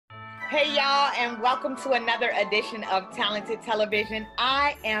Hey y'all, and welcome to another edition of Talented Television.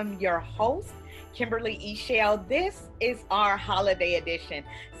 I am your host, Kimberly Eichelle. This is our holiday edition.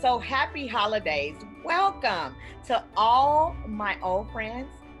 So happy holidays. Welcome to all my old friends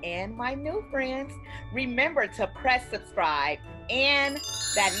and my new friends. Remember to press subscribe and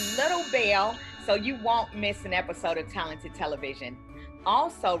that little bell so you won't miss an episode of Talented Television.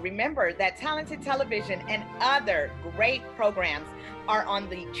 Also, remember that Talented Television and other great programs are on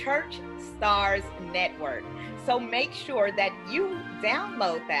the Church Stars Network. So make sure that you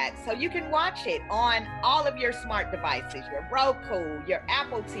download that so you can watch it on all of your smart devices, your Roku, your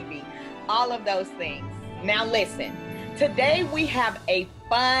Apple TV, all of those things. Now listen, today we have a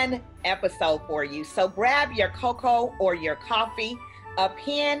fun episode for you. So grab your cocoa or your coffee, a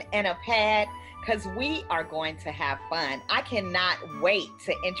pen and a pad, because we are going to have fun. I cannot wait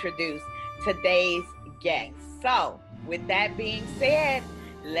to introduce today's guest. So with that being said,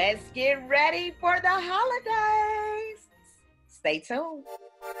 let's get ready for the holidays. Stay tuned.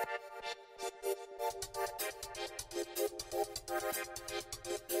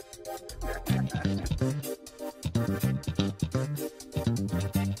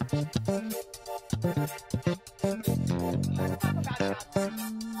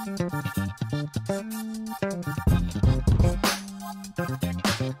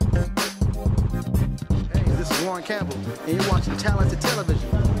 Campbell, and you're watching Talented Television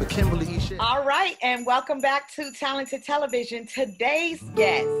with Kimberly Eichelle. All right, and welcome back to Talented Television. Today's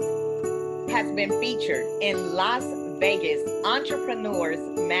guest has been featured in Las Vegas Entrepreneurs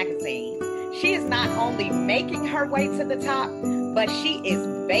Magazine. She is not only making her way to the top, but she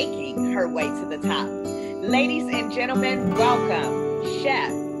is baking her way to the top. Ladies and gentlemen, welcome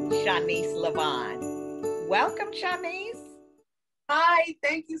Chef Shanyce Lavonne. Welcome, Shanyce. Hi,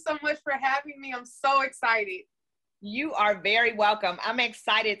 thank you so much for having me. I'm so excited. You are very welcome. I'm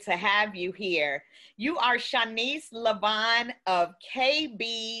excited to have you here. You are Shaynce Lavonne of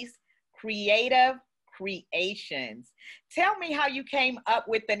KB's Creative Creations. Tell me how you came up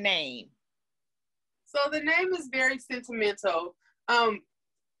with the name. So the name is very sentimental. I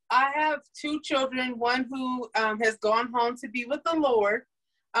have two children, one who has gone home to be with the Lord,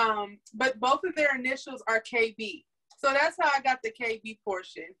 but both of their initials are KB. So that's how I got the KB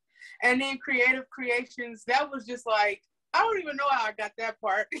portion. And then Creative Creations, that was just like, I don't even know how I got that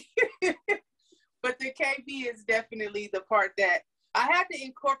part. But the KB is definitely the part that I had to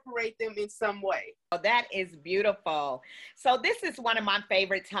incorporate them in some way. Oh, that is beautiful. So this is one of my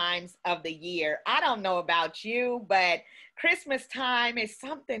favorite times of the year. I don't know about you, but Christmas time is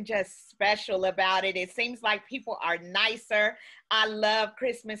something just special about it. It seems like people are nicer. I love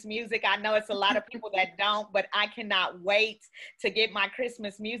Christmas music. I know it's a lot of people that don't, but I cannot wait to get my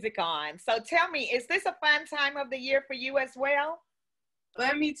Christmas music on. So tell me, is this a fun time of the year for you as well?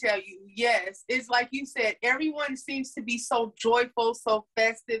 Let me tell you, yes. It's like you said, everyone seems to be so joyful, so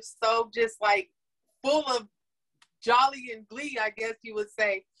festive, so just like full of jolly and glee, I guess you would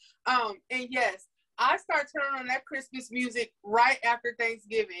say. And yes, I start turning on that Christmas music right after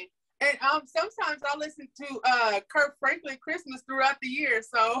Thanksgiving. And sometimes I listen to Kirk Franklin Christmas throughout the year.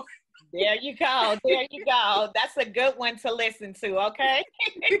 So there you go. There you go. That's a good one to listen to, okay?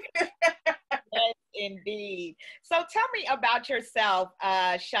 Yes, indeed. So tell me about yourself,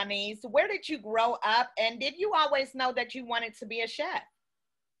 Shanyce. Where did you grow up, and did you always know that you wanted to be a chef?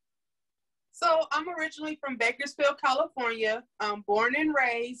 So I'm originally from Bakersfield, California, born and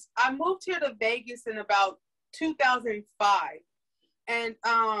raised. I moved here to Vegas in about 2005. And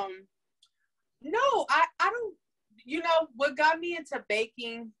no, I don't, what got me into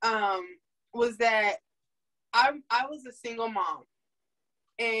baking was that I was a single mom.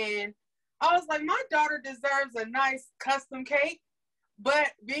 And I was like, my daughter deserves a nice custom cake.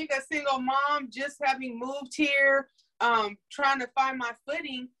 But being a single mom, just having moved here, trying to find my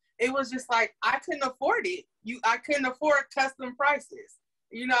footing, it was just like, I couldn't afford it. I couldn't afford custom prices.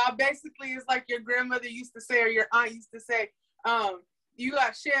 Basically, it's like your grandmother used to say, or your aunt used to say, you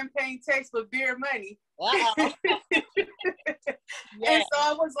got champagne taste but beer money. Uh-oh. And so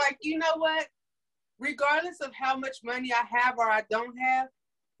I was like, you know what? Regardless of how much money I have or I don't have,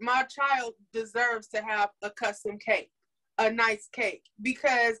 my child deserves to have a custom cake, a nice cake,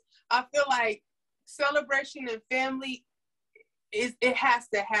 because I feel like celebration and family it has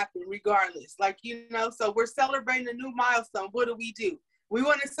to happen regardless. So we're celebrating a new milestone. What do? We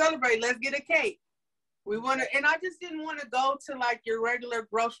want to celebrate. Let's get a cake. And I just didn't want to go to like your regular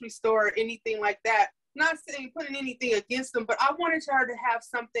grocery store or anything like that. Not saying putting anything against them, but I wanted her to have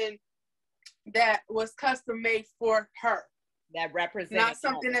something that was custom made for her. That represents not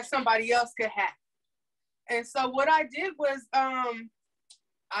something that somebody else could have. And so what I did was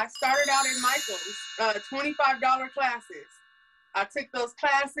I started out in Michael's, $25 classes. I took those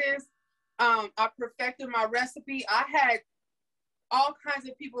classes. I perfected my recipe. I had all kinds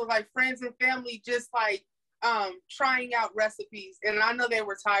of people, like friends and family, just like trying out recipes. And I know they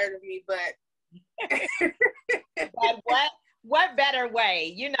were tired of me, but But what better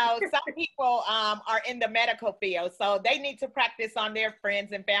way? You know, some people are in the medical field, so they need to practice on their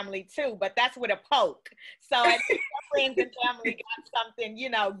friends and family too, but that's with a poke. So at least your friends and family got something, you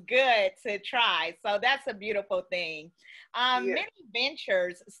know, good to try. So that's a beautiful thing. Yeah. Many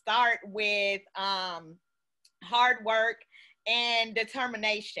ventures start with hard work and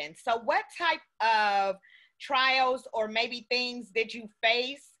determination. So what type of trials or maybe things did you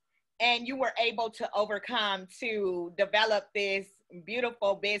face and you were able to overcome to develop this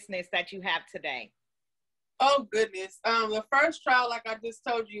beautiful business that you have today? Oh goodness. The first trial, like I just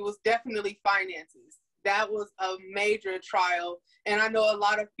told you, was definitely finances. That was a major trial. And I know a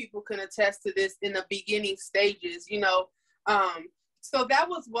lot of people can attest to this in the beginning stages, you know. So that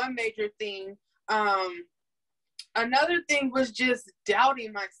was one major thing. Another thing was just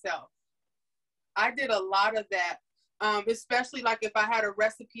doubting myself. I did a lot of that, especially like if I had a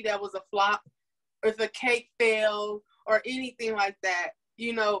recipe that was a flop, or if a cake failed, or anything like that.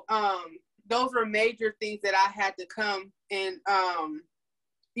 You know, those were major things that I had to come and,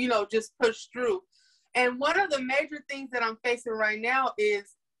 you know, just push through. And one of the major things that I'm facing right now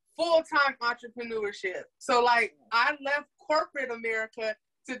is full-time entrepreneurship. So like I left corporate America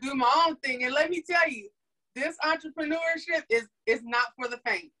to do my own thing. And let me tell you, this entrepreneurship is not for the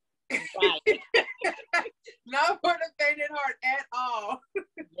faint. Right. Not for the faint at heart at all.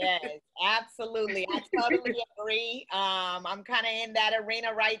 Yes, absolutely. I totally agree. I'm kind of in that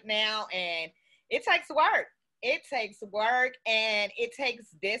arena right now, and it takes work. It takes work and it takes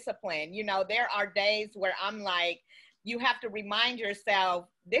discipline. You know, there are days where I'm like, you have to remind yourself,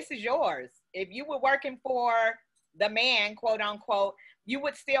 this is yours. If you were working for the man, quote unquote, you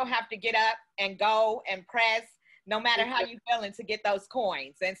would still have to get up and go and press no matter how you feeling to get those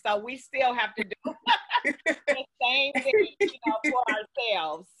coins. And so we still have to do the same thing, you know, for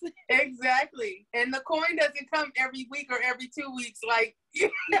ourselves. Exactly. And the coin doesn't come every week or every 2 weeks like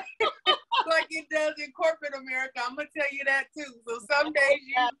like it does in corporate America. I'm gonna tell you that too. So some days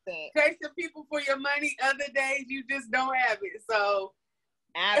you chasing people for your money, other days you just don't have it. So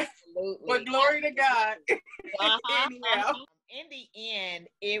absolutely. But glory to God. Anyhow. In the end,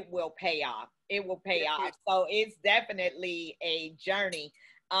 it will pay off. It will pay off. So it's definitely a journey.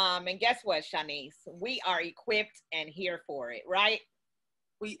 And guess what, Shanyce? We are equipped and here for it, right?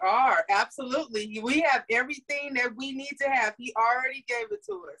 We are, absolutely. We have everything that we need to have. He already gave it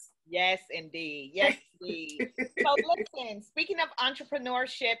to us. Yes, indeed. Yes, indeed. So listen, speaking of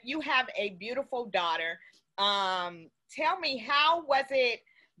entrepreneurship, you have a beautiful daughter. Tell me, how was it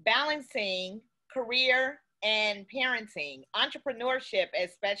balancing career and parenting, entrepreneurship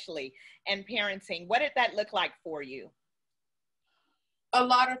especially, and parenting? What did that look like for you? A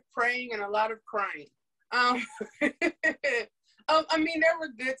lot of praying and a lot of crying. I mean, there were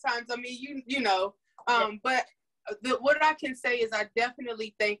good times. I mean, you know, but what I can say is I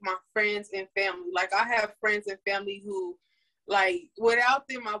definitely thank my friends and family. Like I have friends and family who, like, without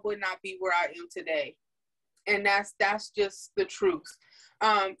them, I would not be where I am today. And that's just the truth.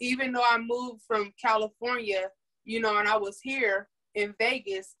 Even though I moved from California, you know, and I was here in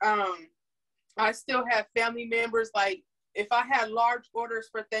Vegas, I still have family members. Like if I had large orders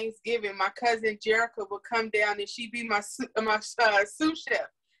for Thanksgiving, my cousin Jerica would come down and she'd be my sous chef.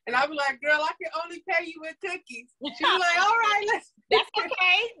 And I'd be like, girl, I can only pay you with cookies. She'd be like, all right, That's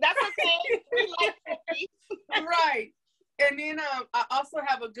okay. That's okay. We like cookies. Right. And then I also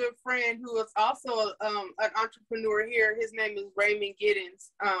have a good friend who is also an entrepreneur here. His name is Raymond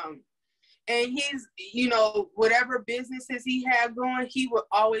Giddens. And he's, you know, whatever businesses he had going, he would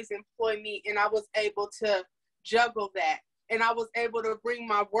always employ me. And I was able to juggle that. And I was able to bring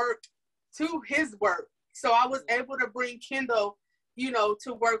my work to his work. So I was able to bring Kendall, you know,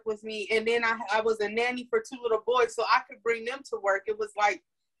 to work with me. And then I was a nanny for 2 little boys, so I could bring them to work. It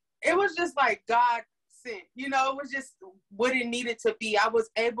was just like God sent, you know, it was just what it needed to be. I was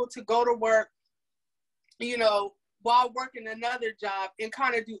able to go to work, you know, while working another job and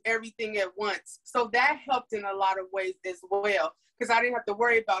kind of do everything at once. So that helped in a lot of ways as well, because I didn't have to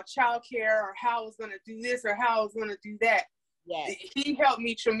worry about childcare or how I was going to do this or how I was going to do that. Yes. He helped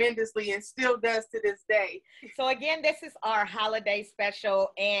me tremendously and still does to this day. So again, this is our holiday special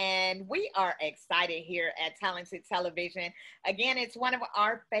and we are excited here at Talented Television. Again, it's one of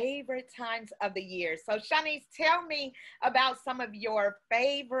our favorite times of the year. So Shanyce, tell me about some of your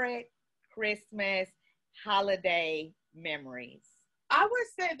favorite Christmas holiday memories. I would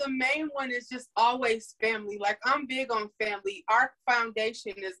say the main one is just always family. Like, I'm big on family. Our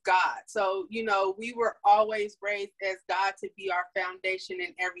foundation is God. So, you know, we were always raised as God to be our foundation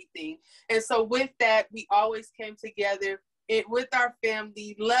and everything. And so with that, we always came together with our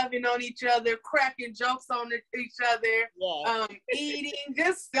family, loving on each other, cracking jokes on each other, eating,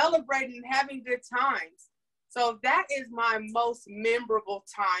 just celebrating, having good times. So that is my most memorable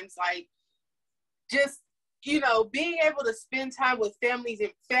times. Like, just, you know, being able to spend time with family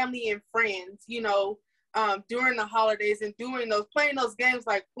and friends, you know, during the holidays and playing those games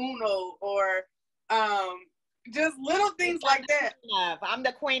like Uno or just little things like that. I'm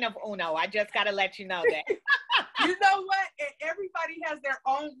the queen of Uno. I just got to let you know that. You know what? And everybody has their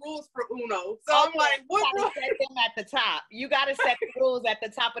own rules for Uno. So I'm like, what rules? Set them at the top. You got to set the rules at the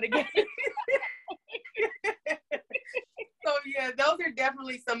top of the game. So yeah, those are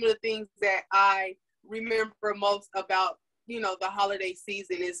definitely some of the things that I remember most about, you know, the holiday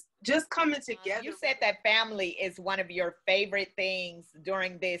season, is just coming together. You said that family is one of your favorite things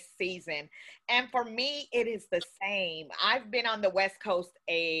during this season. And for me, it is the same. I've been on the West Coast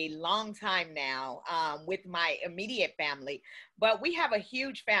a long time now with my immediate family, but we have a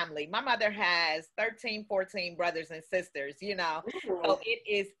huge family. My mother has 13, 14 brothers and sisters, you know, so it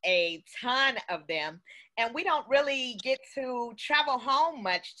is a ton of them. And we don't really get to travel home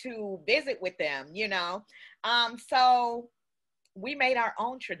much to visit with them, you know. So we made our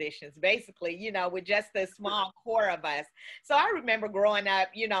own traditions, basically, you know, with just a small core of us. So I remember growing up,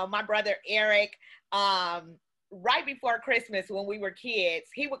 you know, my brother Eric, right before Christmas when we were kids,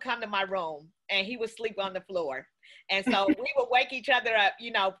 he would come to my room and he would sleep on the floor. And so we would wake each other up,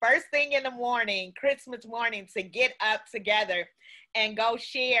 you know, first thing in the morning, Christmas morning, to get up together and go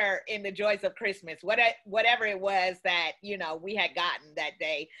share in the joys of Christmas, whatever it was that, you know, we had gotten that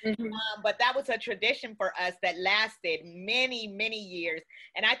day. But that was a tradition for us that lasted many, many years.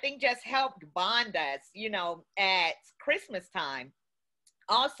 And I think just helped bond us, you know, at Christmas time.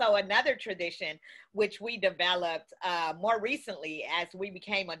 Also, another tradition, which we developed more recently as we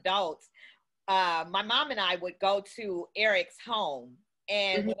became adults, my mom and I would go to Eric's home.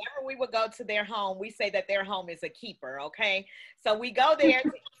 And whenever we would go to their home, we say that their home is a keeper, okay? So we go there to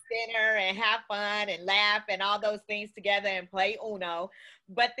eat dinner and have fun and laugh and all those things together and play Uno.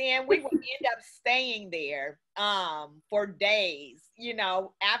 But then we would end up staying there for days, you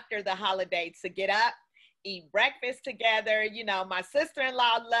know, after the holiday, to get up, eat breakfast together. You know, my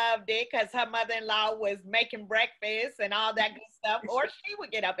sister-in-law loved it because her mother-in-law was making breakfast and all that good stuff. Or she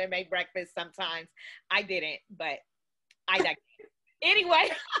would get up and make breakfast sometimes. I didn't, but I digress. Anyway.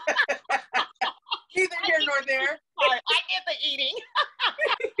 Neither here nor there. I get the eating.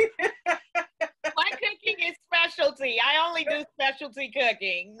 My cooking is specialty. I only do specialty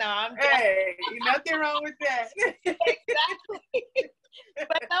cooking. No, I'm just... Hey, nothing wrong with that. Exactly.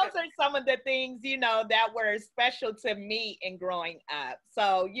 But those are some of the things, you know, that were special to me in growing up.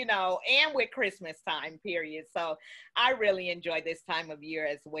 So, you know, and with Christmas time, period. So I really enjoy this time of year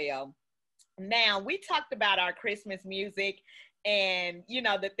as well. Now, we talked about our Christmas music and, you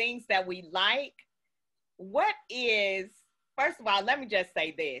know, the things that we like. What is, first of all, let me just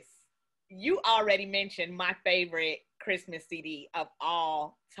say this. You already mentioned my favorite Christmas CD of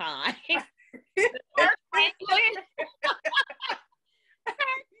all time.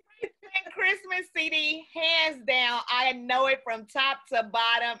 Christmas CD, hands down. I know it from top to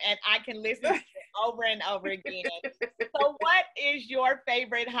bottom and I can listen to it over and over again. So what is your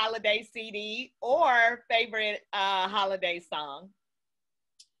favorite holiday CD or favorite holiday song?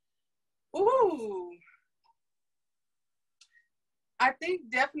 Ooh. I think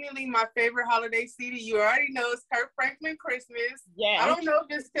definitely my favorite holiday CD, you already know, is Kirk Franklin Christmas. Yeah. I don't know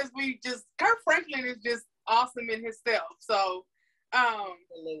if it's because Kirk Franklin is just awesome in himself. So,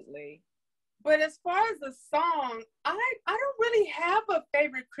 absolutely. But as far as the song, I don't really have a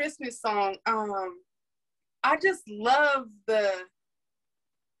favorite Christmas song. I just love I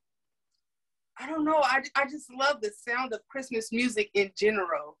don't know. I just love the sound of Christmas music in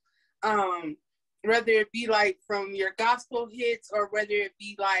general. Whether it be like from your gospel hits or whether it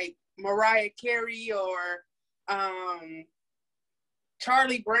be like Mariah Carey or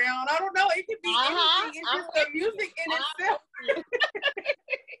Charlie Brown. I don't know. It could be anything. It's just the music in itself.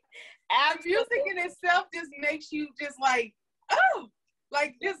 The music in itself just makes you just like, oh,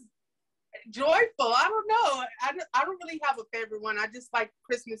 like just joyful. I don't know. I don't really have a favorite one. I just like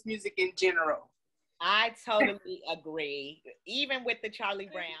Christmas music in general. I totally agree. Even with the Charlie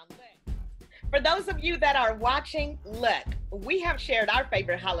Brown. For those of you that are watching, look, we have shared our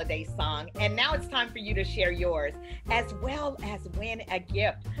favorite holiday song, and now it's time for you to share yours, as well as win a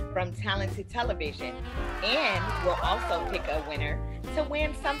gift from Talented Television. And we'll also pick a winner to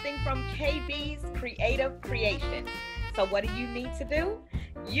win something from KB's Creative Creations. So what do you need to do?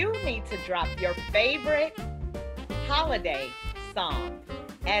 You need to drop your favorite holiday song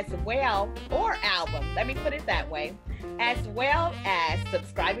as well, or album, let me put it that way, as well as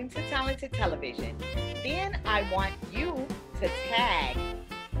subscribing to Talented Television. Then I want you to tag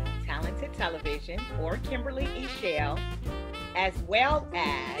Talented Television or Kimberly Eichelle, as well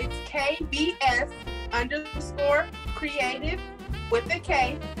as It's KBS _ creative with a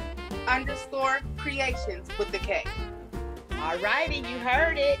K _ creations with a K. All righty, you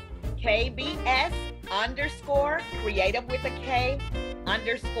heard it. KBS _ creative with a K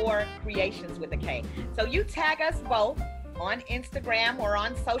 _ creations with a K. So you tag us both on Instagram or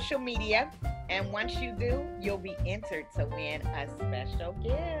on social media. And once you do, you'll be entered to win a special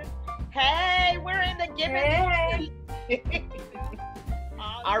gift. Hey, we're in the giving. Hey.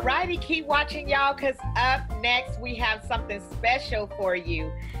 All righty, keep watching, y'all, because up next we have something special for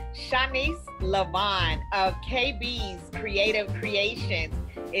you. Shanyce Lavonne of KB's Creative Creations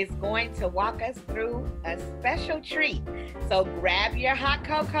is going to walk us through a special treat. So grab your hot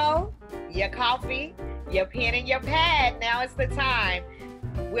cocoa, your coffee, your pen and your pad. Now is the time.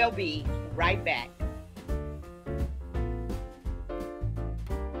 We'll be right back.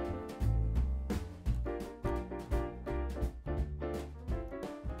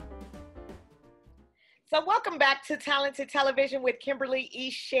 So welcome back to Talented Television with Kimberly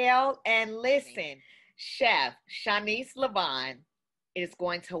Eichelle. And listen, Chef Shanyce Lavonne is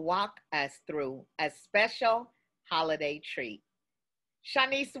going to walk us through a special holiday treat.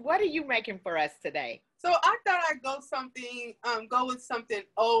 Shanyce, what are you making for us today? So I thought I'd go with something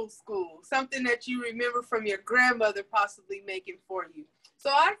old school, something that you remember from your grandmother possibly making for you.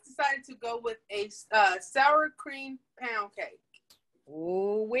 So I decided to go with a sour cream pound cake.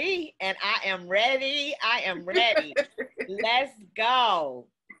 Ooh wee, and I am ready. I am ready. Let's go.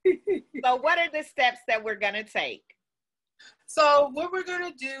 So what are the steps that we're going to take? So what we're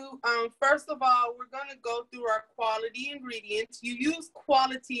going to do, first of all, we're going to go through our quality ingredients. You use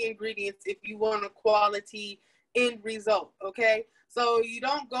quality ingredients if you want a quality end result, okay? So you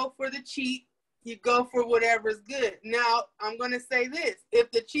don't go for the cheap, you go for whatever's good. Now, I'm going to say this.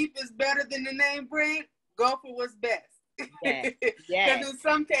 If the cheap is better than the name brand, go for what's best. Yes. Because in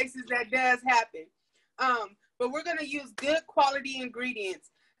some cases that does happen. But we're going to use good quality ingredients.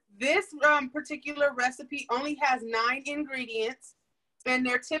 This particular recipe only has 9 ingredients, and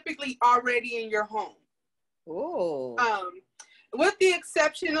they're typically already in your home. Ooh. With the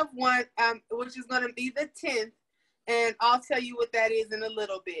exception of one, which is going to be the 10th, and I'll tell you what that is in a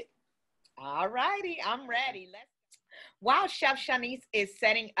little bit. All righty, I'm ready. While Chef Shanyce is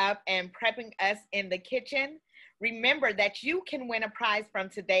setting up and prepping us in the kitchen, remember that you can win a prize from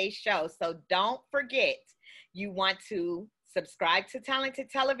today's show. So don't forget, you want to subscribe to Talented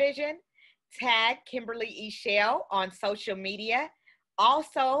Television, tag Kimberly Eichelle on social media,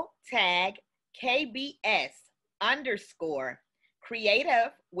 also tag KBS _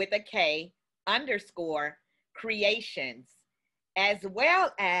 creative with a K _ creations, as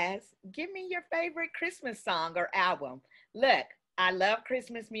well as give me your favorite Christmas song or album. Look, I love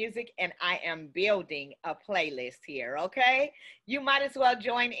Christmas music, and I am building a playlist here, okay? You might as well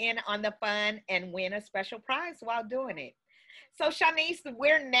join in on the fun and win a special prize while doing it. So Shanyce,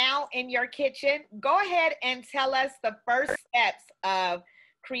 we're now in your kitchen. Go ahead and tell us the first steps of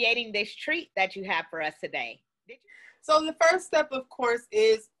creating this treat that you have for us today. So the first step, of course,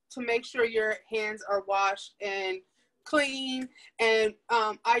 is to make sure your hands are washed and clean. And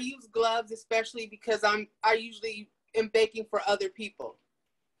I use gloves, especially because I usually am baking for other people.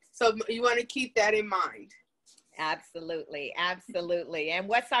 So you want to keep that in mind. Absolutely, absolutely. And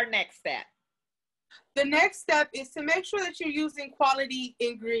what's our next step? The next step is to make sure that you're using quality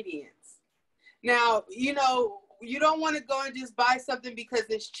ingredients. Now, you don't want to go and just buy something because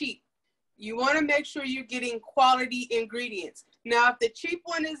it's cheap. You want to make sure you're getting quality ingredients. Now, if the cheap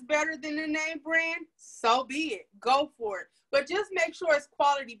one is better than the name brand, so be it. Go for it. But just make sure it's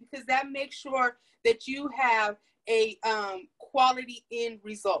quality, because that makes sure that you have a quality end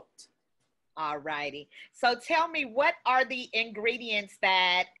result. All righty. So tell me, what are the ingredients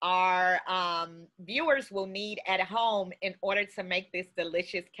that our viewers will need at home in order to make this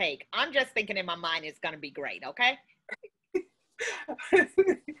delicious cake? I'm just thinking in my mind it's going to be great, okay?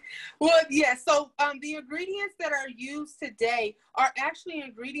 Well, yeah, so the ingredients that are used today are actually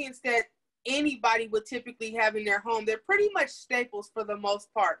ingredients that anybody would typically have in their home. They're pretty much staples for the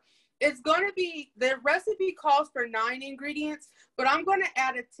most part. It's going to be, the recipe calls for 9 ingredients, but I'm going to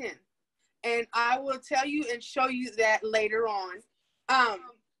add a 10. And I will tell you and show you that later on.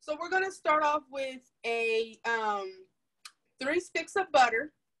 So we're going to start off with a 3 sticks of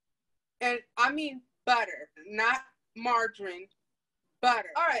butter. And I mean butter, not margarine, butter.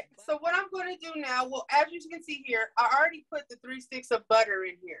 All right, so what I'm going to do now, well, as you can see here, I already put the 3 sticks of butter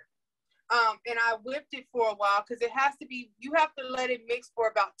in here. And I whipped it for a while because it has to be, you have to let it mix for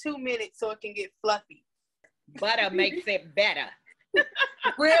about 2 minutes so it can get fluffy. Butter makes it better.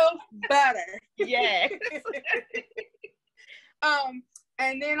 Real butter. Yeah.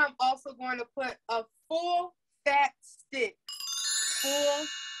 And then I'm also going to put a full fat stick. Full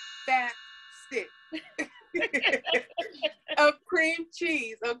fat stick of cream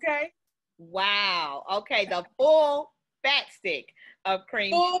cheese, okay? Wow. Okay, the full fat stick of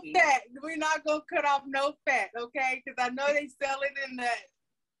cream full cheese. Fat. We're not going to cut off no fat, okay? Because I know they sell it in the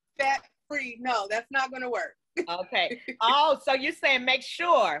fat-free. No, that's not going to work. Okay. Oh, so you're saying make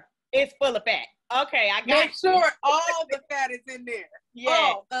sure it's full of fat. Okay, I got Make sure all the fat is in there.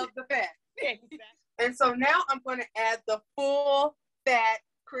 Yeah. All of the fat. Exactly. And so now I'm going to add the full fat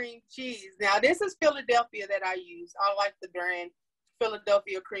cream cheese. Now, this is Philadelphia that I use. I like the brand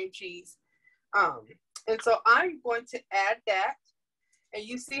Philadelphia cream cheese. And so I'm going to add that. And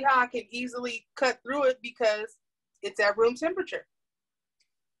you see how I can easily cut through it because it's at room temperature.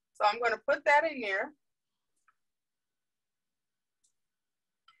 So I'm going to put that in there.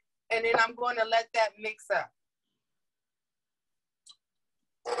 And then I'm going to let that mix up.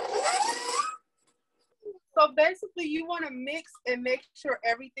 So basically you want to mix and make sure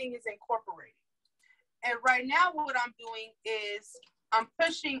everything is incorporated. And right now what I'm doing is I'm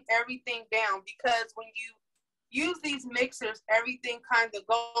pushing everything down because when you use these mixers, everything kind of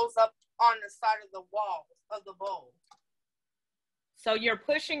goes up on the side of the walls of the bowl. So you're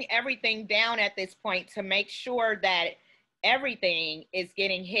pushing everything down at this point to make sure that everything is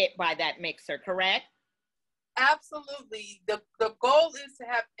getting hit by that mixer, correct? Absolutely. The goal is to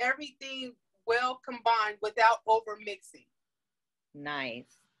have everything well combined without over mixing. Nice.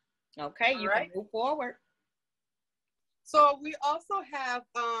 Okay, you can move forward. So we also have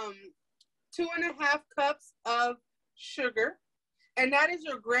 2.5 cups of sugar, and that is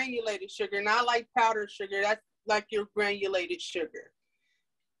your granulated sugar, not like powdered sugar. That's like your granulated sugar.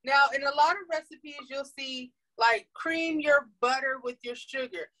 Now, in a lot of recipes, you'll see like cream your butter with your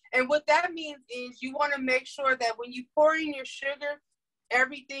sugar. And what that means is you want to make sure that when you pour in your sugar,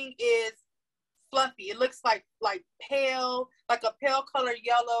 everything is fluffy. It looks like pale, like a pale color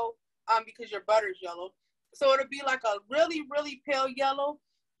yellow, because your butter is yellow. So it'll be like a really, really pale yellow.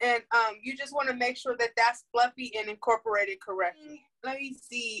 And you just want to make sure that that's fluffy and incorporated correctly. Let me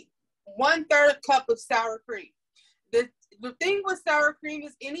see, 1/3 cup of sour cream. The thing with sour cream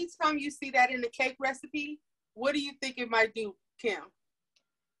is anytime you see that in the cake recipe, what do you think it might do, Kim?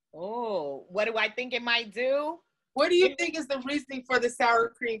 Oh, what do I think it might do? What do you think is the reasoning for the sour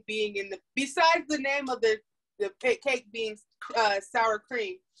cream being in the, besides the name of the cake being sour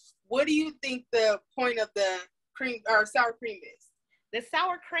cream, what do you think the point of the cream or sour cream is? The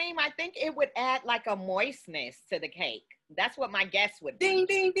sour cream, I think it would add like a moistness to the cake. That's what my guess would be. Ding,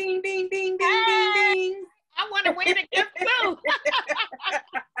 ding, ding, ding, ding, ding, Hey! ding, ding. I want to win a gift too.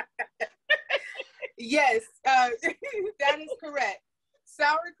 Yes, that is correct.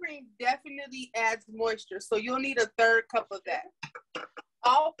 Sour cream definitely adds moisture, so you'll need 1/3 cup of that.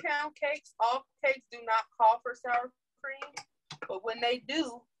 All cakes do not call for sour cream, but when they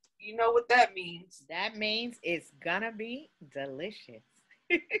do, you know what that means. That means it's gonna be delicious.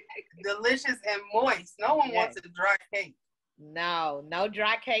 Delicious and moist. No one wants a dry cake. No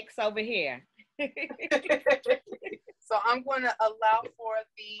dry cakes over here. So I'm going to allow for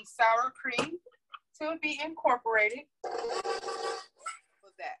the sour cream to be incorporated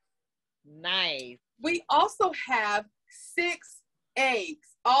with that. Nice. We also have 6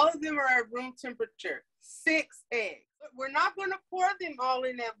 eggs. All of them are at room temperature. 6 eggs. We're not going to pour them all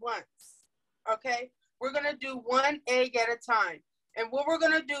in at once, okay? We're going to do 1 egg at a time. And what we're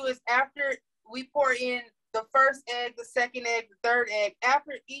going to do is after we pour in the first egg, the second egg, the third egg,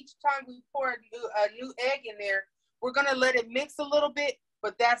 after each time we pour a new egg in there, we're going to let it mix a little bit,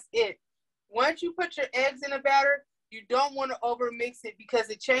 but that's it. Once you put your eggs in a batter, you don't want to over mix it because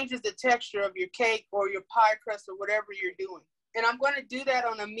it changes the texture of your cake or your pie crust or whatever you're doing. And I'm going to do that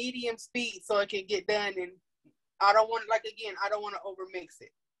on a medium speed so it can get done. And I don't want, I don't want to over mix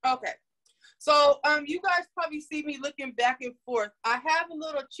it. Okay. So you guys probably see me looking back and forth. I have a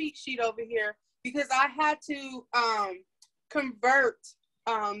little cheat sheet over here because I had to convert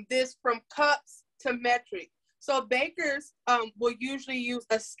this from cups to metric. So bakers will usually use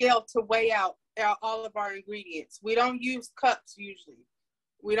a scale to weigh out all of our ingredients. We don't use cups usually.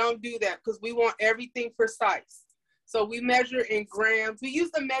 We don't do that because we want everything precise. So we measure in grams. We use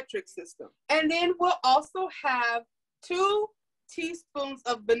the metric system. And then we'll also have 2 teaspoons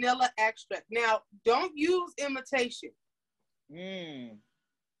of vanilla extract. Now, don't use imitation.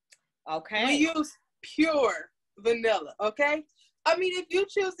 Okay. We use pure vanilla, okay? I mean, if you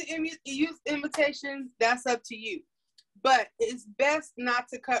choose to use imitation, that's up to you. But it's best not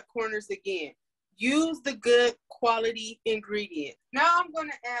to cut corners again. Use the good quality ingredient. Now I'm going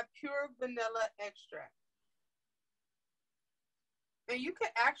to add pure vanilla extract. And you can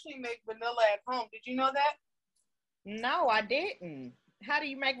actually make vanilla at home. Did you know that? No, I didn't. How do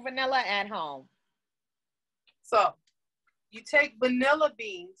you make vanilla at home? So you take vanilla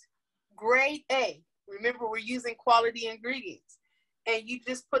beans, grade A. Remember, we're using quality ingredients. And you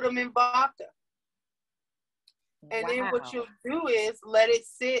just put them in vodka. And then what you'll do is let it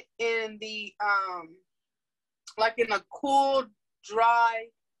sit in the, like in a cool, dry,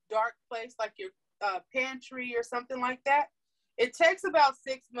 dark place, like your pantry or something like that. It takes about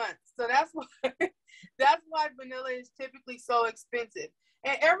 6 months. So that's why vanilla is typically so expensive.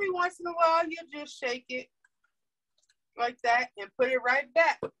 And every once in a while, you just shake it like that and put it right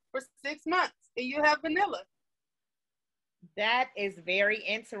back for 6 months, and you have vanilla. That is very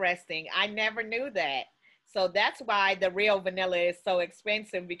interesting. I never knew that. So that's why the real vanilla is so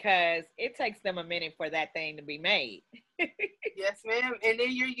expensive, because it takes them a minute for that thing to be made. Yes, ma'am. And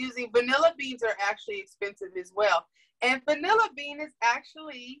then you're using vanilla beans are actually expensive as well. And vanilla bean is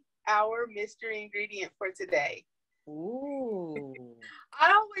actually our mystery ingredient for today. Ooh.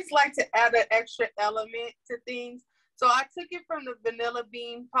 I always like to add an extra element to things. So I took it from the vanilla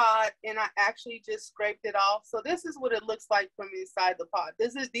bean pod and I actually just scraped it off. So this is what it looks like from inside the pod.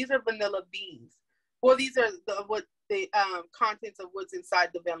 These are vanilla beans. Well, these are the contents of what's inside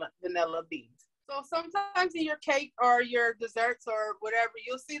the vanilla beans. So sometimes in your cake or your desserts or whatever,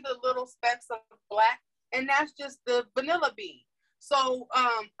 you'll see the little specks of black, and that's just the vanilla bean. So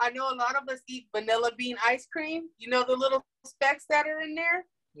I know a lot of us eat vanilla bean ice cream. You know the little specks that are in there?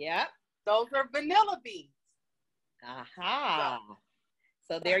 Yep. Those are vanilla beans. Aha.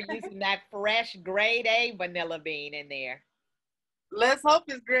 So they're using that fresh grade A vanilla bean in there. Let's hope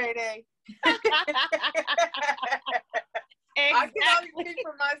it's grade A. Exactly. I can only speak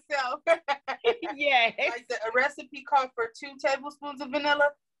for myself. Yes. Like a recipe called for 2 tablespoons of vanilla.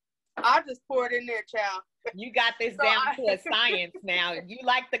 I just pour it in there, child. You got this down to a science now. You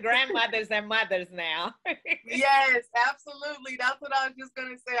like the grandmothers and mothers now. Yes, absolutely. That's what I was just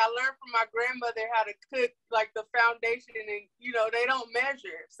going to say. I learned from my grandmother how to cook, like the foundation, and, you know, they don't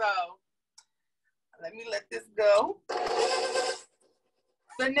measure. So let me let this go.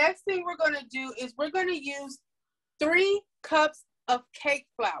 The next thing we're going to do is we're going to use 3 cups of cake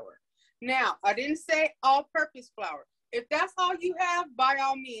flour. Now, I didn't say all-purpose flour. If that's all you have, by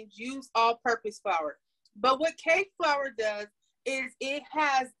all means, use all-purpose flour. But what cake flour does is it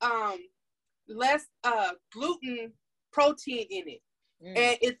has less gluten protein in it.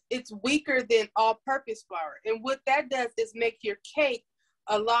 And it's weaker than all-purpose flour. And what that does is make your cake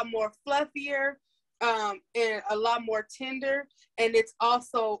a lot more fluffier and a lot more tender. And it's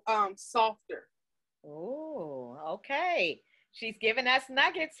also softer. Oh, okay. She's giving us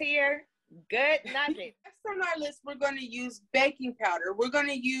nuggets here. Good nuggets. Next on our list, we're going to use baking powder. We're going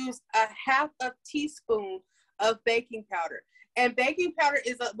to use a 1/2 teaspoon of baking powder. And baking powder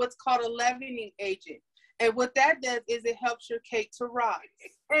is what's called a leavening agent. And what that does is it helps your cake to rise.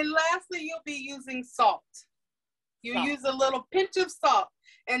 And lastly, you'll be using salt. You use a little pinch of salt.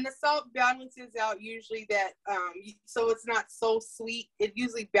 And the salt balances out usually that, so it's not so sweet. It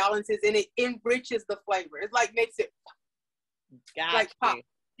usually balances and it enriches the flavor. It like makes it like pop.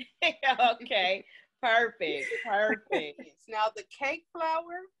 Okay, perfect. Now the cake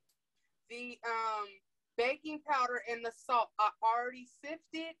flour, the baking powder, and the salt are already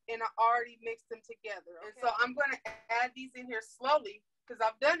sifted and I already mixed them together. Okay? And so I'm going to add these in here slowly because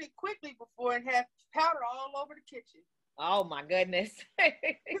I've done it quickly before and have powder all over the kitchen. Oh my goodness.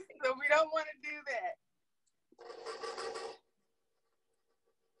 So we don't want to do that.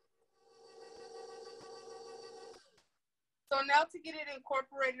 So now to get it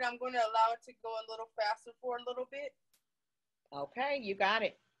incorporated, I'm going to allow it to go a little faster for a little bit. Okay, you got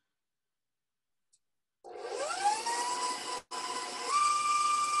it.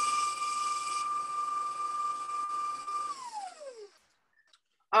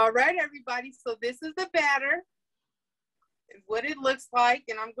 All right, everybody. So this is the batter. what it looks like,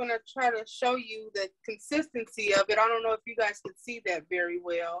 and I'm gonna try to show you the consistency of it. I don't know if you guys can see that very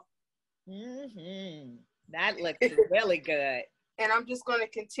well. That looks really good. And I'm just gonna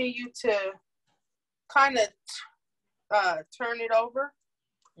continue to kind of turn it over,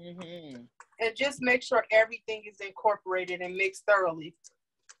 and just make sure everything is incorporated and mixed thoroughly.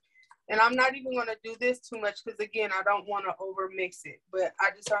 And I'm not even gonna do this too much because again, I don't want to over mix it, but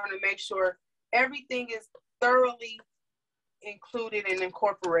I just want to make sure everything is thoroughly included and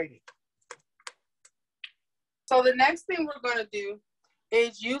incorporated. So the next thing we're going to do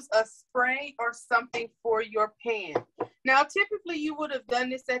is use a spray or something for your pan. Now, typically you would have done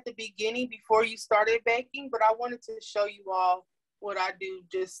this at the beginning before you started baking, but I wanted to show you all what I do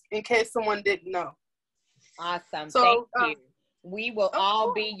just in case someone didn't know. Awesome. So, thank you. We will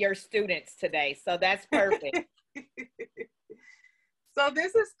all be your students today, so that's perfect. So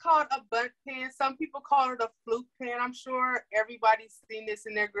this is called a bundt pan. Some people call it a flute pan. I'm sure everybody's seen this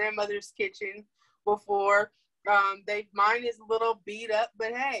in their grandmother's kitchen before. Mine is a little beat up,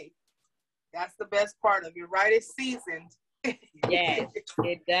 but hey, that's the best part of it, right? It's seasoned. Yes,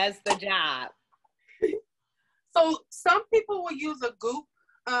 it does the job. So some people will use a goop.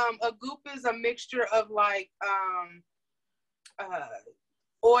 A goop is a mixture of like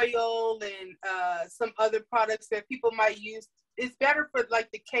oil and some other products that people might use. It's better for like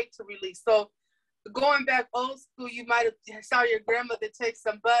the cake to release. So going back old school, you might have saw your grandmother take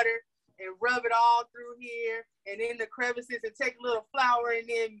some butter and rub it all through here and in the crevices and take a little flour and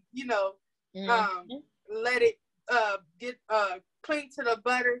then, you know, let it get cling to the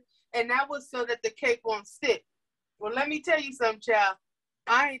butter. And that was so that the cake won't stick. Well, let me tell you something, child.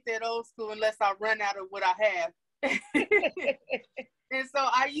 I ain't that old school unless I run out of what I have. And so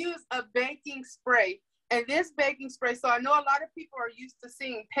I use a baking spray. And this baking spray, so I know a lot of people are used to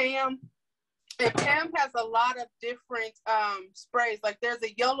seeing Pam. And Pam has a lot of different sprays. Like there's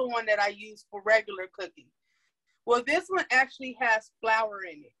a yellow one that I use for regular cooking. Well, this one actually has flour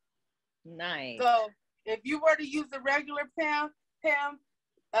in it. Nice. So if you were to use the regular Pam,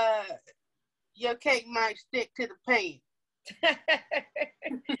 your cake might stick to the pan.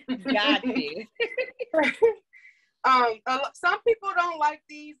 Got you. Some people don't like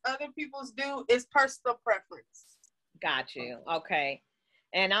these, other people's do. It's personal preference. Got you. Okay.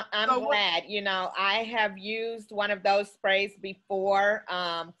 And I'm glad, you know, I have used one of those sprays before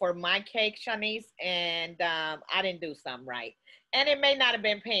for my cake, Shanyce, and I didn't do something right. And it may not have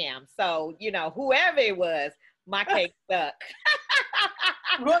been Pam. So, you know, whoever it was, my cake stuck.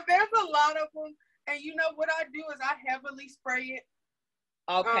 Well, there's a lot of them. And you know what I do is I heavily spray it.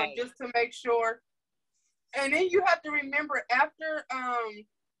 Okay. Just to make sure. And then you have to remember after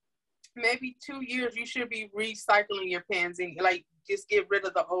maybe 2 years, you should be recycling your pans and like just get rid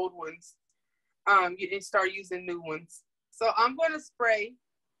of the old ones. And start using new ones. So I'm going to spray.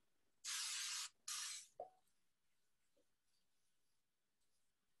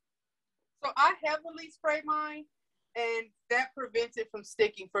 So I heavily spray mine, and that prevents it from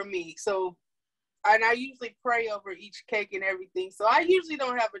sticking for me. So, and I usually pray over each cake and everything. So I usually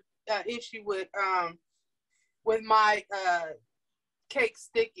don't have an issue with my cake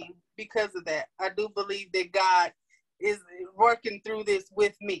sticking because of that. I do believe that God is working through this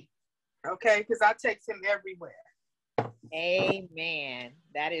with me, okay? Because I take him everywhere. Amen.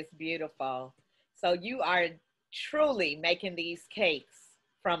 That is beautiful. So you are truly making these cakes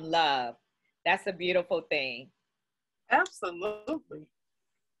from love. That's a beautiful thing. Absolutely.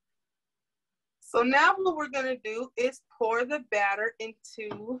 So now what we're going to do is pour the batter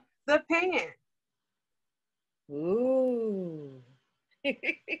into the pan. Ooh.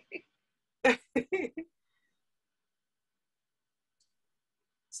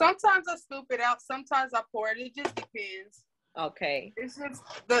 Sometimes I scoop it out. Sometimes I pour it. It just depends. Okay. It's just,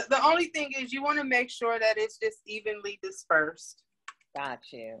 the only thing is you want to make sure that it's just evenly dispersed. Got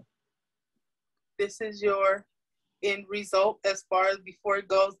you. This is your end result as far as before it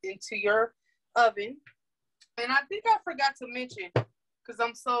goes into your oven. And I think I forgot to mention, because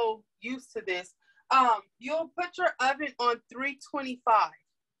I'm so used to this, you'll put your oven on 325.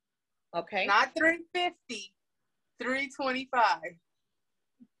 Okay. Not 350, 325.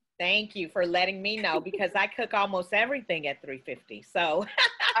 Thank you for letting me know, because I cook almost everything at 350. So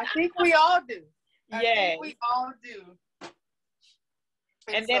I think we all do. Yes. I think we all do.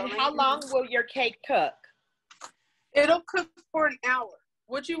 And then how long will your cake cook? It'll cook for an hour.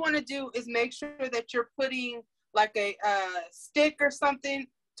 What you want to do is make sure that you're putting like a stick or something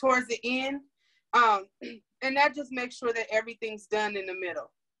towards the end. And that just makes sure that everything's done in the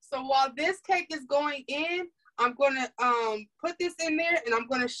middle. So while this cake is going in, I'm going to put this in there and I'm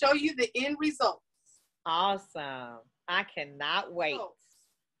going to show you the end results. Awesome. I cannot wait. Oh.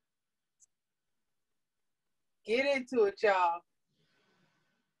 Get into it, y'all.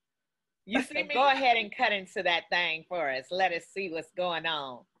 You see, go ahead and cut into that thing for us. Let us see what's going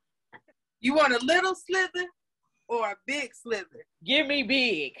on. You want a little slither or a big slither? Give me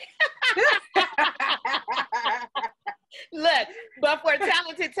big. Look, but for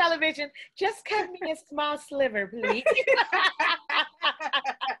talented television, just cut me a small sliver, please.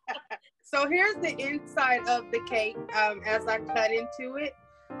 So here's the inside of the cake. As I cut into it,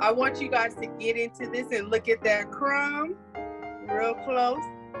 I want you guys to get into this and look at that crumb real close.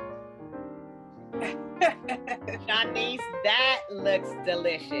 Shanyce, that looks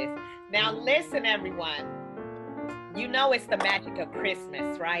delicious. Now listen, everyone. You know it's the magic of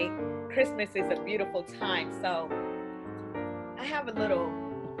Christmas, right? Christmas is a beautiful time. So I have a little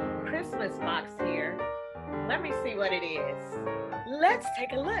Christmas box here. Let me see what it is. Let's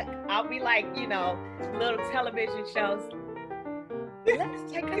take a look. I'll be like, you know, little television shows.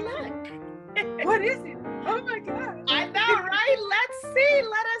 Let's take a look. What is it? Oh my God. I know, right? Let's see.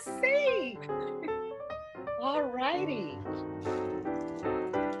 Let us see. All righty.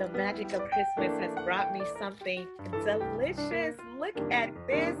 The magic of Christmas has brought me something delicious. Look at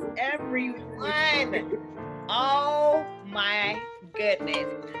this, everyone. Oh my goodness.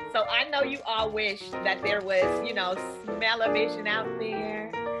 So I know you all wish that there was, you know, smell-o-vision out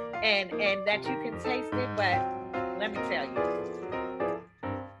there and that you can taste it, but let me tell you,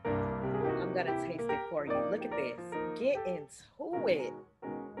 I'm gonna taste it for you. Look at this. Get into it.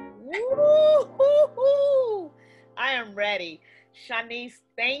 Woo-hoo-hoo. I am ready. Shanyce,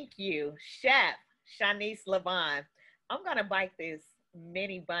 thank you. Chef Shanyce Lavonne. I'm gonna bite this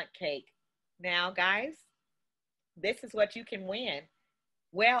mini bundt cake. Now, guys, this is what you can win.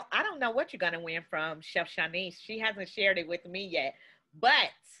 Well, I don't know what you're gonna win from Chef Shanyce. She hasn't shared it with me yet,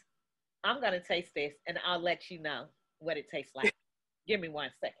 but I'm gonna taste this and I'll let you know what it tastes like. Give me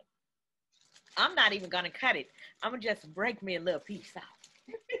 1 second. I'm not even gonna cut it. I'm gonna just break me a little piece out.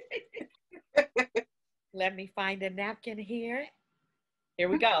 Let me find a napkin here. Here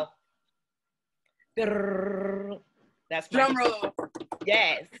we go. That's my drum roll.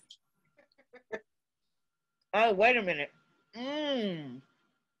 Yes. Oh, wait a minute.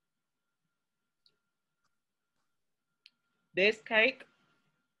 This cake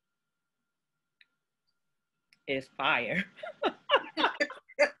is fire.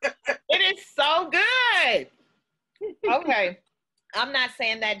 It is so good. Okay. I'm not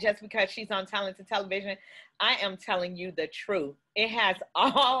saying that just because she's on talented television. I am telling you the truth. It has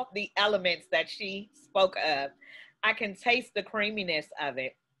all the elements that she spoke of. I can taste the creaminess of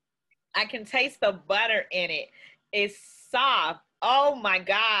it. I can taste the butter in it. It's soft. Oh my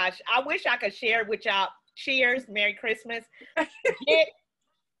gosh. I wish I could share it with y'all. Cheers. Merry Christmas. Get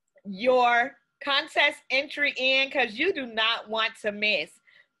your contest entry in because you do not want to miss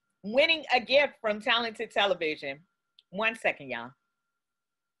winning a gift from talented television. 1 second, y'all.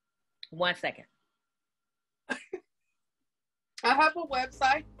 1 second. I have a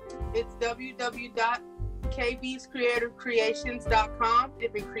website. It's www.kbscreativecreations.com.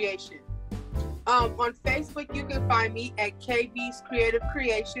 Different creation. On Facebook, you can find me at KB's Creative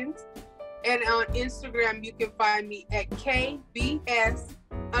Creations. And on Instagram, you can find me at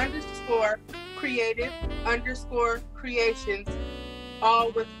KBS_creative_creations,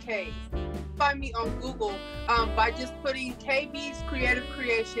 all with K's. Find me on Google by just putting KB's Creative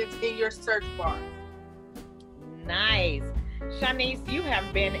Creations in your search bar. Nice. Shanyce, you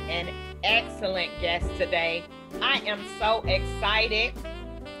have been an excellent guest today. I am so excited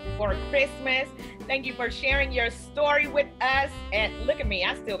for Christmas. Thank you for sharing your story with us. And look at me,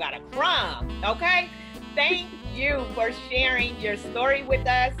 I still got a crumb, okay? Thank you for sharing your story with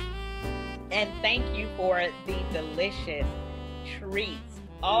us. And thank you for the delicious treats.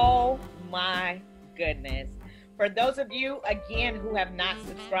 Oh my goodness. For those of you, again, who have not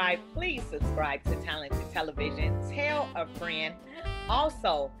subscribed, please subscribe to Talented Television. Tell a friend.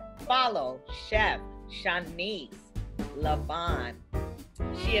 Also, follow Chef Shanyce Lavonne.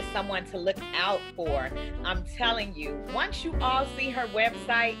 She is someone to look out for. I'm telling you, once you all see her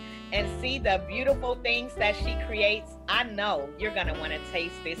website and see the beautiful things that she creates, I know you're going to want to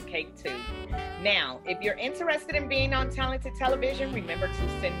taste this cake too. Now, if you're interested in being on Talented Television, remember to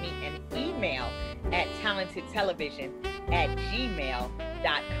send me an email at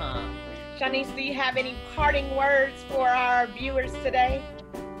talentedtelevision@gmail.com. Shanyce, do you have any parting words for our viewers today?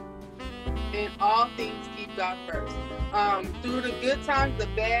 In all things, keep God first. Through the good times, the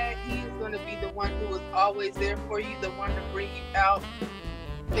bad, He is going to be the one who is always there for you, the one to bring you out.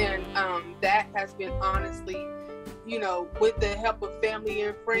 And that has been honestly, you know, with the help of family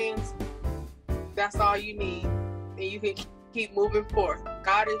and friends, that's all you need. and you can keep moving forth.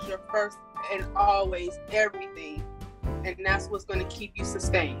 God is your first and always everything, and that's what's going to keep you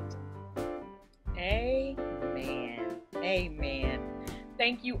sustained. Amen. Amen.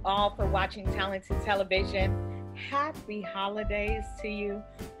 Thank you all for watching Talented Television. Happy holidays to you.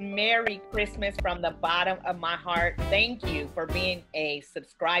 Merry Christmas from the bottom of my heart. Thank you for being a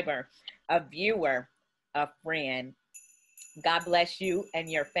subscriber, a viewer, a friend. God bless you and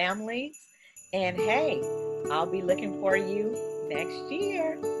your families. And hey, I'll be looking for you next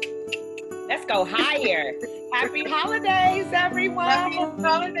year. Let's go higher. Happy holidays, everyone. Happy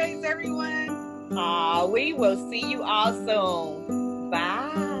holidays, everyone. We will see you all soon. Bye.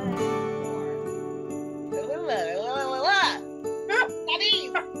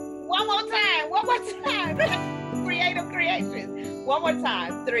 One more time. Creative creations. One more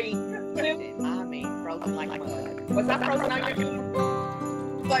time. 3, 2. I mean, frozen like mud. Was that frozen on your feet?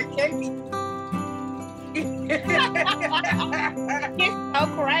 Like cake. It's so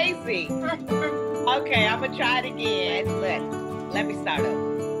crazy. Okay, I'm gonna try it again. Let me start over.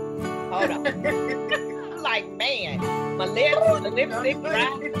 Hold on. I'm like, man, my lipstick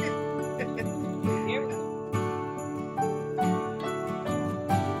dry.